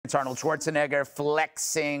immigrants. Arnold Schwarzenegger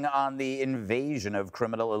flexing on the invasion of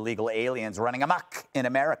criminal illegal aliens running amok in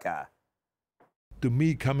America. To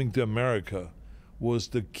me, coming to America was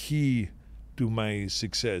the key to my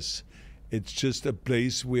success. It's just a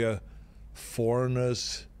place where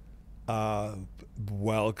foreigners are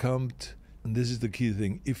welcomed. And this is the key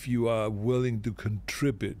thing. If you are willing to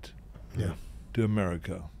contribute to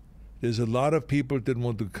America, there's a lot of people that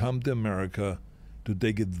want to come to America to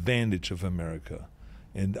take advantage of America.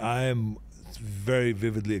 And I am very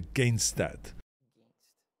vividly against that.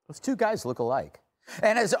 Those two guys look alike.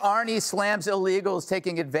 And as Arnie slams illegals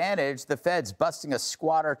taking advantage, the feds busting a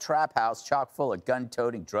squatter trap house chock full of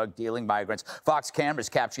gun-toting, drug-dealing migrants. Fox cameras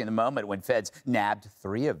capturing the moment when feds nabbed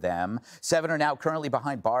 3 of them. 7 are now currently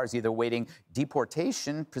behind bars, either waiting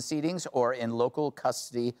deportation proceedings or in local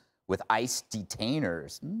custody with ICE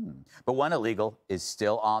detainers. But one illegal is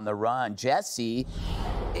still on the run. Jesse,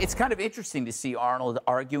 it's kind of interesting to see Arnold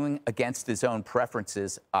arguing against his own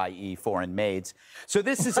preferences, i.e. foreign maids. So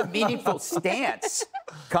this is a meaningful stance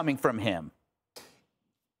coming from him.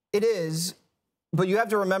 It is, but you have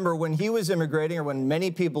to remember when he was immigrating, or when many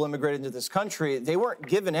people immigrated into this country, they weren't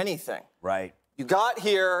given anything. Right. You got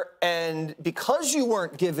here, and because you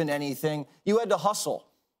weren't given anything, you had to hustle.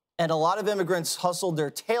 And a lot of immigrants hustled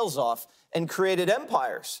their tails off and created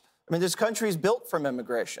empires. I mean, this country is built from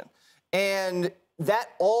immigration. And that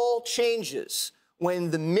all changes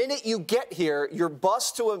when the minute you get here, you're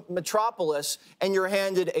bused to a metropolis and you're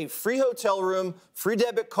handed a free hotel room, free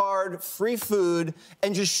debit card, free food,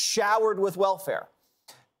 and just showered with welfare.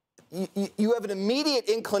 You have an immediate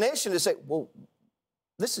inclination to say, well,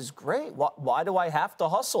 this is great. Why do I have to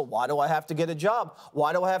hustle? Why do I have to get a job?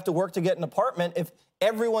 Why do I have to work to get an apartment if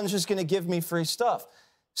everyone's just going to give me free stuff?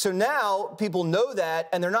 So now people know that,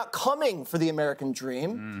 and they're not coming for the American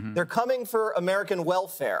dream. They're coming for American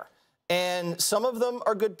welfare. And some of them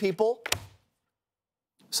are good people.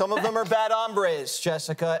 Some of them are bad hombres,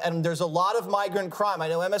 Jessica, and there's a lot of migrant crime. I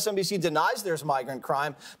know MSNBC denies there's migrant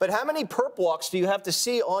crime, but how many perp walks do you have to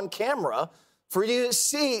see on camera for you to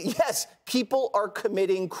see, yes, people are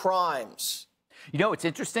committing crimes? You know, it's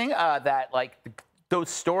interesting that, like, those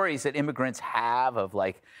stories that immigrants have of,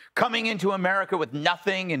 like, coming into America with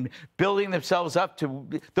nothing and building themselves up to,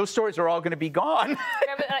 those stories are all going to be gone.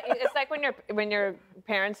 Yeah, but, it's like when your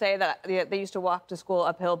parents say that they used to walk to school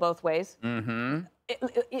uphill both ways.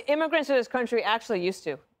 Immigrants to this country actually used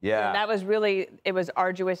to. Yeah. And that was really, it was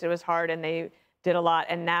arduous, it was hard, and they did a lot.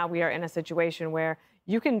 And now we are in a situation where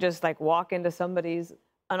you can just, like, walk into somebody's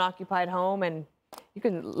unoccupied home and you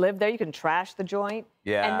can live there, you can trash the joint.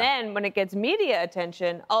 Yeah. And then when it gets media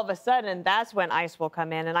attention, all of a sudden, that's when ICE will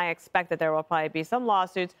come in. And I expect that there will probably be some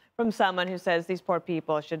lawsuits from someone who says these poor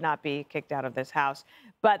people should not be kicked out of this house.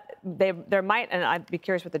 But there might, and I'd be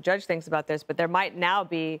curious what the judge thinks about this, but there might now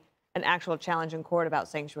be an actual challenge in court about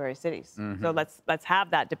sanctuary cities. So let's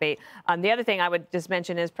have that debate. The other thing I would just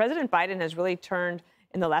mention is President Biden has really turned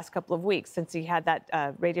in the last couple of weeks since he had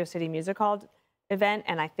that Radio City Music Hall event,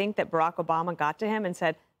 and I think that Barack Obama got to him and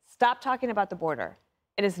said, stop talking about the border.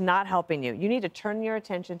 It is not helping you. You need to turn your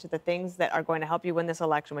attention to the things that are going to help you win this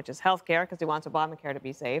election, which is health care, because he wants Obamacare to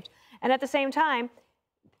be saved. And at the same time,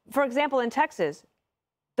 for example, in Texas,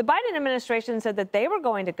 the Biden administration said that they were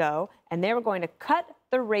going to go and they were going to cut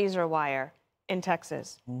the razor wire in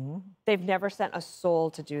Texas. They've never sent a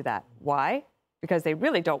soul to do that. Why? Because they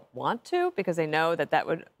really don't want to, because they know that that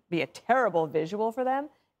would be a terrible visual for them.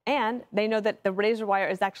 And they know that the razor wire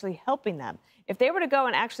is actually helping them. If they were to go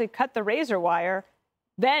and actually cut the razor wire,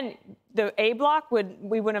 then the A block we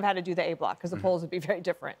wouldn't have had to do the A block because the polls would be very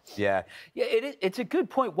different. Yeah, it's a good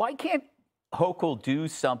point. Why can't Hochul do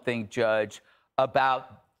something, Judge,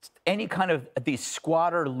 about any kind of these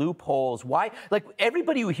squatter loopholes? Why? Like,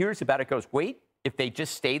 everybody who hears about it goes, wait, if they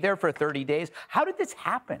just stay there for 30 days? How did this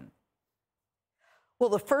happen? Well,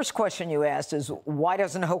 the first question you asked is, why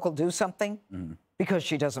doesn't Hochul do something? Because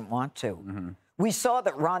she doesn't want to. We saw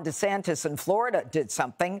that Ron DeSantis in Florida did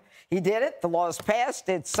something. He did it. The law is passed.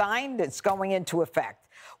 It's signed. It's going into effect.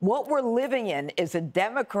 What we're living in is a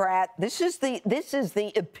Democrat. This is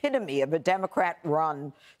the epitome of a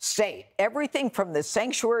Democrat-run state. Everything from the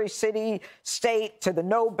sanctuary city state to the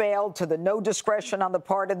no bail to the no discretion on the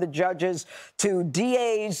part of the judges to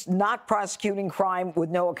DAs not prosecuting crime with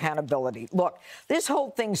no accountability. Look, this whole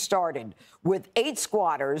thing started with 8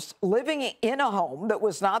 squatters living in a home that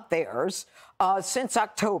was not theirs since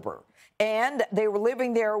October. And they were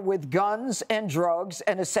living there with guns and drugs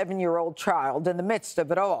and a 7-year-old child in the midst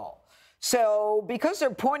of it all. So because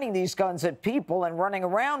they're pointing these guns at people and running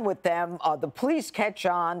around with them, the police catch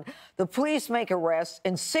on, the police make arrests,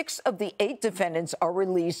 and 6 of the 8 defendants are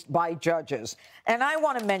released by judges. And I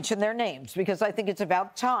want to mention their names because I think it's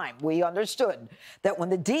about time we understood that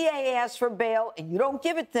when the DA asks for bail and you don't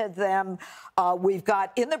give it to them, we've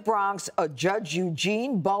got in the Bronx a Judge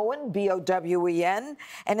Eugene Bowen, B-O-W-E-N,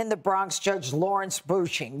 and in the Bronx, Judge Lawrence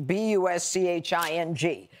Bushing,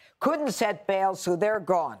 B-U-S-C-H-I-N-G. Couldn't set bail, so they're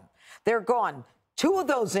gone. They're gone. 2 of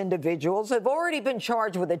those individuals have already been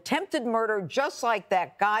charged with attempted murder, just like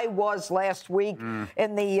that guy was last week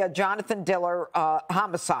in the Jonathan Diller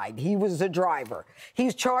homicide. He was the driver.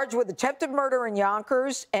 He's charged with attempted murder in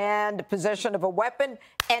Yonkers and possession of a weapon,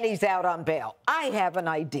 and he's out on bail. I have an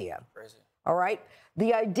idea. Crazy. All right?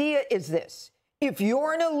 The idea is this. If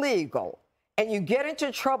you're an illegal and you get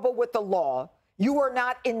into trouble with the law, you are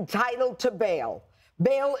not entitled to bail.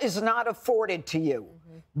 Bail is not afforded to you.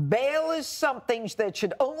 Bail is something that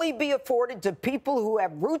should only be afforded to people who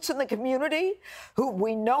have roots in the community, who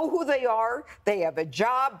we know who they are, they have a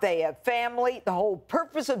job, they have family. The whole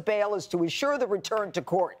purpose of bail is to assure the return to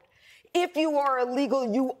court. If you are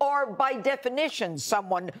illegal, you are, by definition,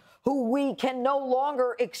 someone who we can no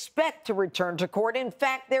longer expect to return to court. In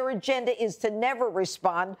fact, their agenda is to never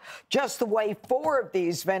respond, just the way 4 of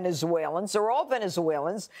these Venezuelans, they're all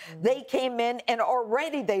Venezuelans, they came in and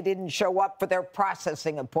already they didn't show up for their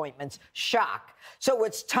processing appointments. Shock. So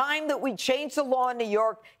it's time that we change the law in New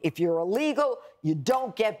York. If you're illegal, you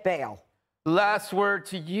don't get bail. Last word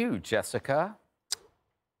to you, Jessica.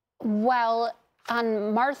 Well,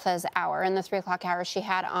 on Martha's hour, in the 3 o'clock hour, she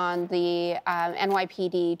had on the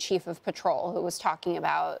NYPD chief of patrol who was talking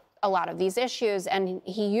about a lot of these issues. And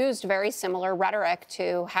he used very similar rhetoric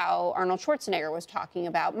to how Arnold Schwarzenegger was talking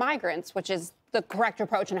about migrants, which is the correct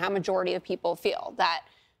approach and how majority of people feel that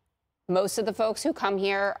most of the folks who come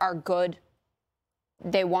here are good.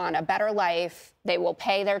 They want a better life. They will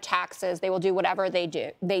pay their taxes. They will do whatever they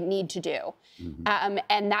need to do.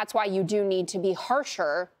 And that's why you do need to be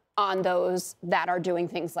harsher on those that are doing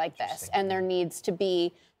things like this. And there needs to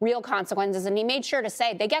be real consequences. And he made sure to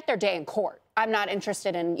say they get their day in court. I'm not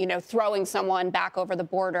interested in, throwing someone back over the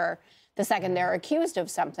border the second they're accused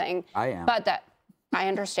of something. I am. But I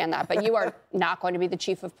understand that. But you are not going to be the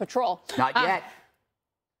chief of patrol. Not yet.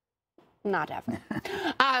 Not ever.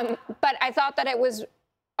 But I thought that it was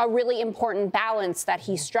a really important balance that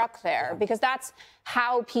he struck there, because that's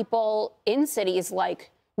how people in cities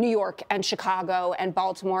like New York and Chicago and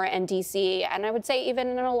Baltimore and D.C., and I would say even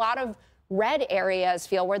in a lot of red areas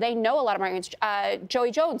feel, where they know a lot of migrants.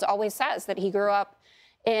 Joey Jones always says that he grew up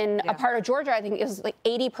in a part of Georgia, I think it was like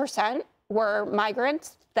 80% were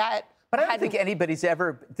migrants that. But I don't think anybody's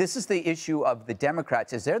ever, this is the issue of the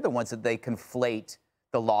Democrats, is they're the ones that they conflate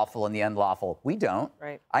the lawful and the unlawful. We don't.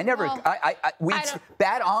 Right. I never,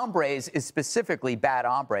 bad hombres is specifically bad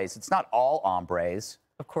hombres. It's not all hombres.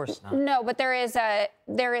 Of course not. No, but there is a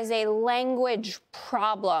language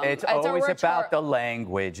problem. It's always about the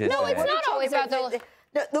language, isn't it? No, it's not always about the...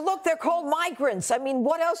 Look, they're called migrants. I mean,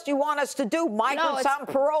 what else do you want us to do? Migrants on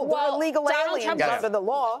parole. They're illegal aliens under the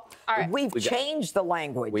law. All right. We've changed the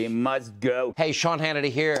language. We must go. Hey, Sean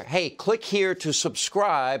Hannity here. Hey, click here to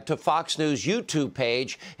subscribe to Fox News YouTube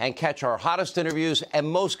page and catch our hottest interviews and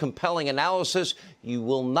most compelling analysis. You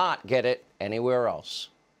will not get it anywhere else.